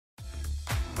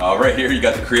Right here you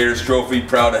got the Creators Trophy.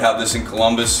 Proud to have this in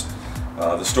Columbus.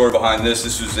 The story behind this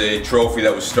was a trophy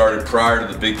that was started prior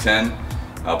to the Big Ten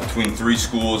between 3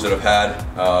 schools that have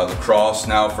had lacrosse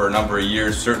now for a number of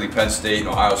years, certainly Penn State and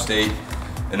Ohio State.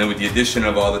 And then with the addition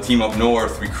of the team up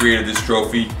north, we created this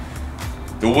trophy.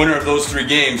 The winner of those 3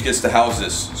 games gets to house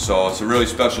this. So it's a really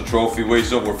special trophy,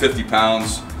 weighs over 50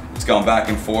 pounds. It's gone back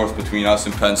and forth between us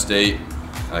and Penn State.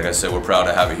 Like I said, we're proud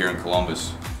to have it here in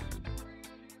Columbus.